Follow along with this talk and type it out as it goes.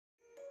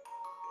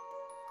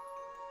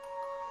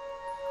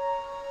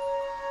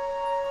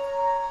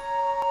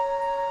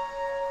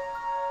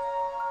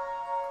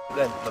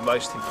then the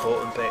most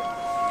important bit.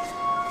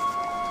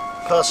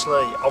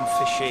 Personally, I'm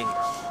fishing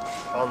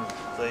on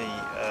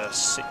the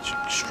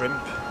citric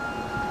shrimp,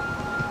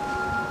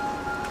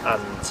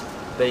 and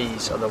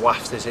these are the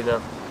wafters in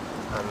them,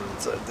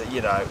 and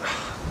you know,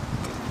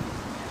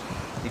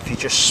 if you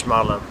just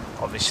smell them,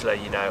 obviously,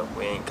 you know,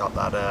 we ain't got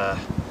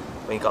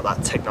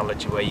that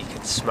technology where you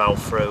can smell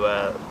through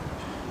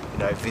you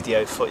know,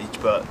 video footage,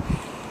 but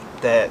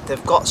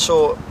they've got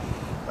sort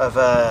of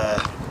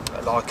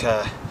like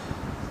a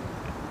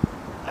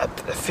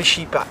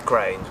fishy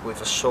background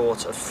with a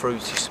sort of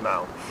fruity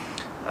smell,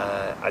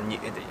 and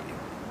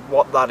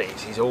what that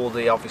is all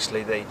the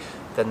obviously the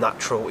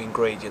natural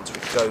ingredients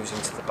which goes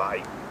into the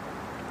bait.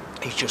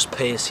 It's just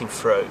piercing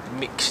through,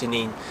 mixing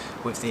in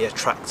with the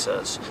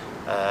attractors,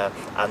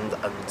 and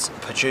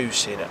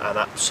producing an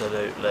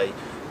absolutely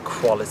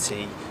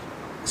quality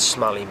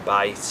smelling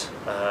bait.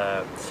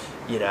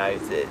 You know,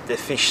 the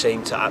fish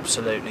seem to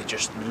absolutely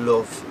just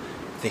love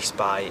this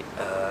bait,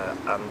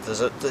 and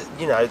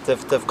you know,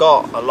 they've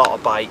got a lot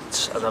of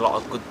baits and a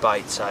lot of good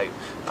baits out.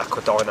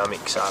 Aqua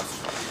Dynamix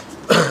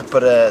have,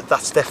 but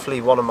that's definitely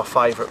one of my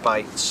favourite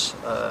baits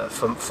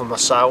for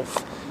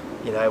myself.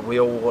 You know, we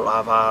all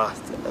have our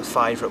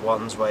favourite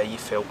ones where you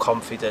feel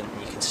confident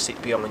and you can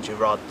sit behind your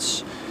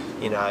rods,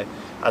 you know,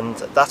 and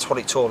that's what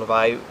it's all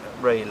about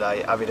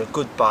really, having a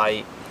good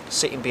bait,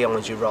 sitting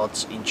behind your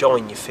rods,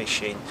 enjoying your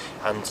fishing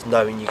and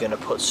knowing you're going to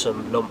put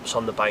some lumps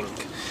on the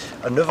bank.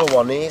 Another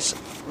one is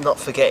not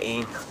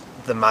forgetting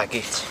the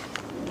maggot.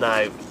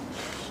 Now,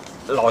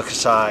 like I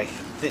say,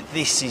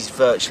 this is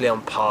virtually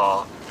on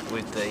par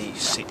with the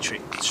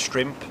citric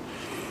shrimp.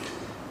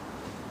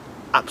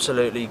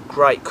 Absolutely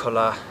great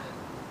colour.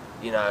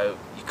 You know,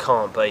 you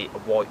can't beat a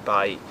white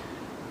bait.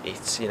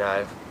 It's, you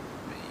know,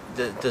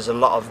 there's a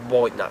lot of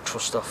white natural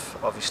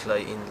stuff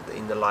obviously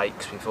in the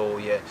lakes with all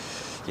your,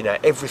 you know,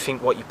 everything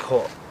what you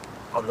put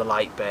on the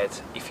lake bed,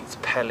 if it's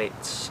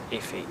pellets,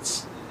 if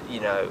it's, you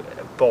know,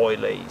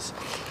 boilies,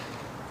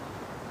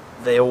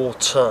 they all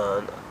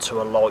turn to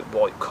a light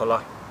white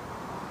colour.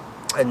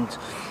 And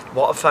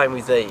what I found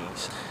with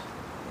these,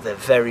 they're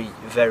very,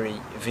 very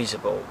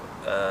visible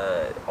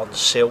on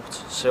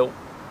silt,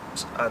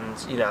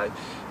 and, you know,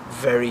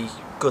 very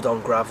good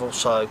on gravel.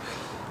 So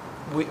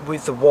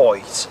with the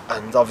white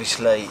and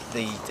obviously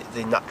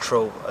the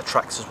natural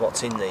attractors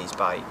what's in these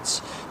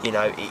baits, you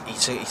know,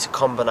 it's a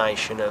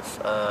combination of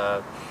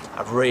a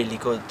really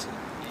good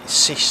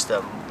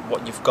system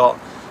what you've got.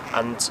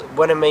 And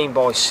what I mean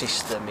by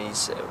system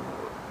is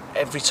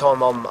every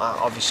time I'm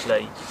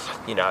obviously,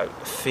 you know,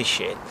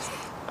 fishing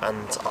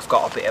and I've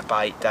got a bit of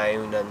bait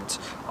down, and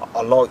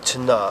I like to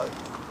know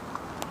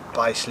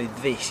basically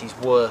this is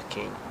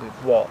working with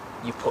what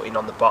you're putting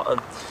on the bottom.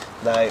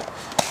 Now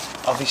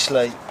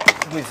obviously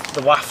with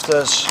the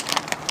wafters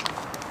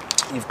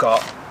you've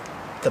got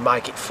the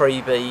maggot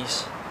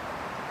freebies,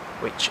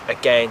 which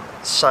again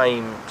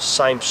same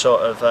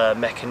sort of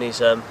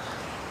mechanism,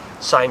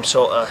 same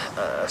sort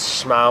of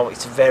smell.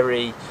 It's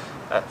very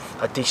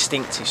a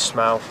distinctive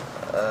smell,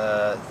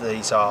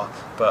 these are,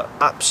 but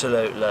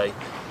absolutely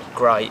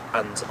great.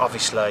 And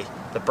obviously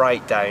the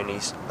breakdown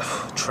is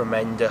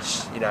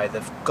tremendous. You know,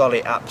 they've got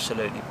it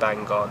absolutely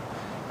bang on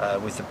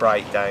with the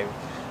breakdown,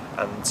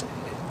 and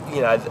you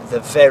know, they're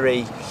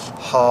very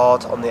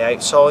hard on the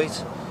outside,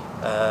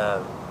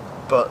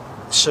 but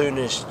as soon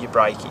as you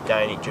break it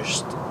down it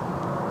just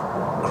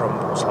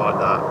crumbles like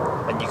that,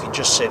 and you can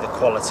just see the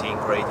quality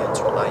ingredients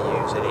what they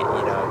use in it.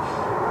 You know,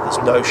 there's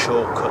no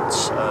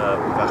shortcuts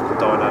with Aqua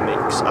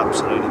Dynamix,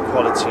 absolutely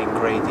quality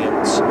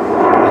ingredients.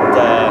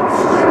 And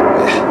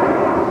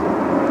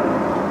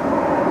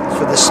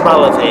for the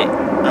smell of it,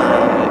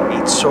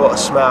 it sort of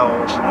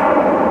smells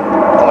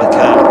like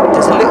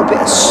there's a little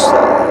bit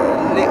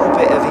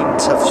of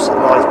hint of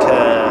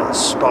like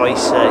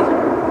spicy.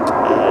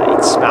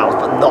 It smells,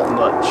 but not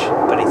much.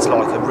 But it's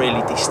like a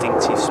really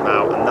distinctive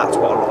smell, and that's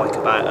what I like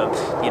about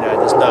them. You know,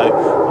 there's no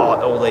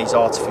all these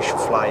artificial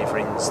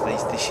flavourings.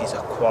 This is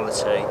a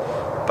quality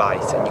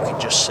bait, and you can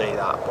just see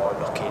that by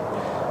looking.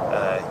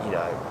 You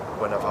know,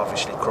 when I've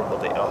obviously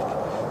crumbled it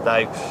up.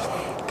 Now,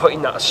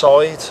 putting that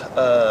aside,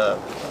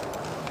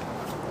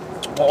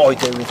 what I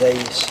do with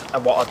these,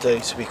 and what I do,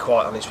 to be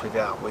quite honest with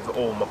you, with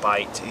all my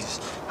bait, is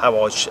how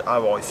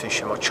I fish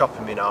them. I chop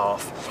them in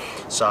half,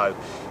 so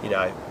you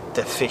know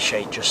the fish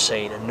ain't just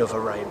seeing another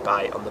round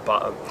bait on the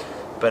bottom.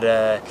 But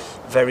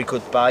very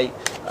good bait.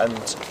 And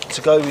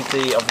to go with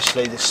the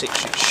obviously the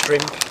citric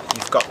shrimp,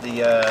 you've got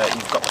the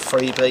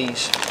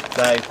freebies.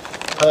 Now,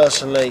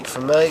 personally,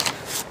 for me,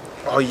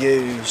 I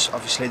use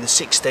obviously the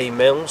 16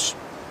 mils.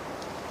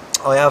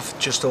 I have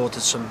just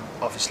ordered some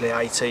obviously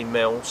 18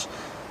 mils.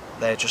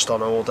 They're just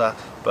on order,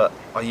 but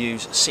I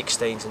use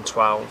 16s and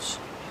 12s.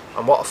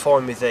 And what I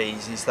find with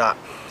these is that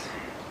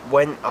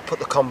when I put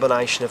the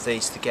combination of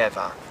these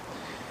together,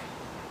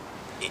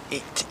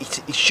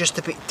 it's just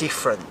a bit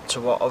different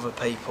to what other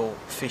people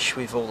fish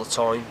with all the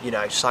time. You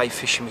know, say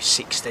fishing with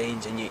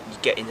 16s and you're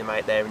getting them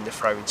out there in the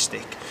throwing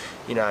stick.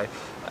 You know,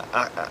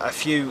 a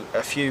few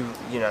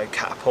you know,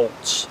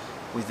 catapults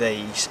with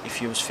these if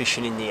you was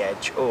fishing in the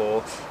edge,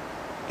 or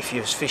if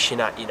you was fishing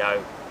at, you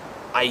know,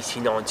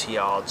 80-90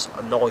 yards,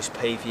 a nice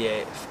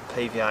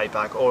PVA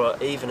bag, or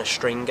even a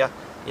stringer,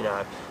 you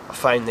know, I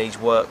found these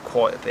work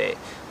quite a bit,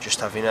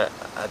 just having a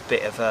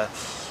bit of a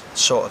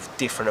sort of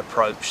different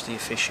approach to your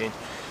fishing.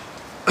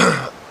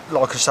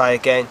 Like I say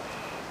again,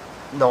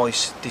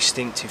 nice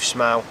distinctive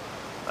smell,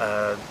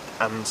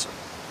 and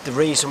the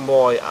reason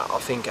why I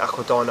think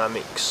Aqua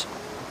Dynamix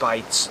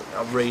baits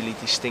are really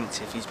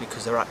distinctive is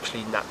because they're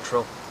actually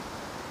natural.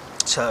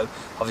 So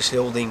obviously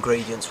all the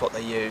ingredients what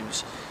they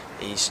use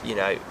is, you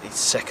know, it's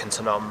second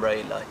to none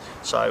really.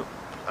 So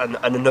and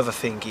another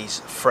thing is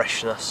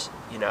freshness.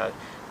 You know,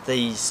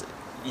 these,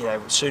 you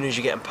know, as soon as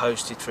you get them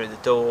posted through the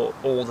door,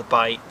 all the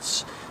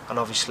baits and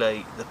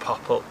obviously the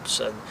pop-ups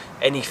and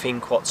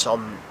anything what's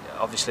on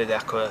obviously the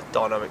Aqua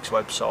Dynamix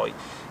website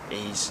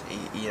is,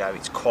 you know,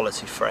 it's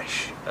quality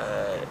fresh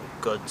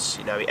goods.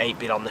 You know, it ain't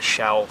been on the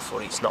shelf,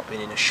 or it's not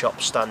been in a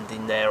shop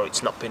standing there, or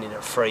it's not been in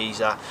a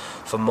freezer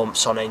for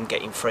months on end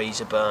getting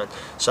freezer burn.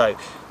 So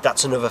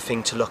that's another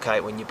thing to look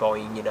at when you're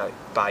buying, you know,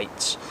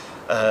 baits.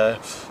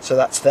 So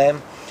that's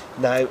them.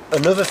 Now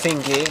another thing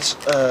is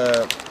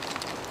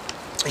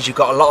you've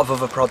got a lot of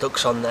other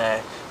products on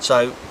there,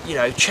 so, you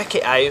know, check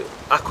it out,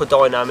 Aqua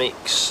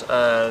Dynamix.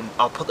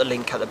 I'll put the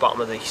link at the bottom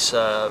of this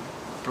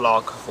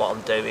blog, what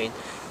I'm doing.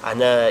 And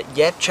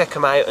yeah, check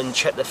them out, and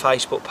check the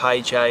Facebook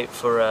page out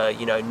for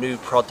you know, new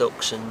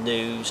products and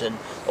news and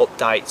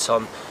updates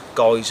on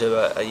guys who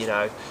are, you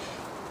know,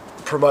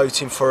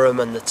 promoting for them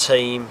and the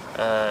team.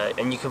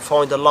 And you can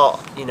find a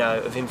lot, you know,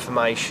 of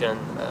information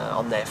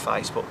on their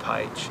Facebook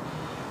page.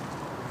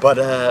 But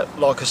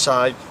like I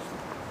say,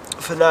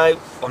 for now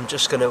I'm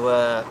just going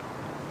to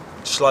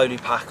slowly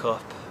pack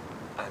up,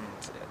 and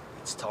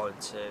it's time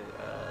to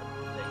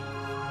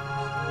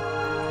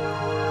leave.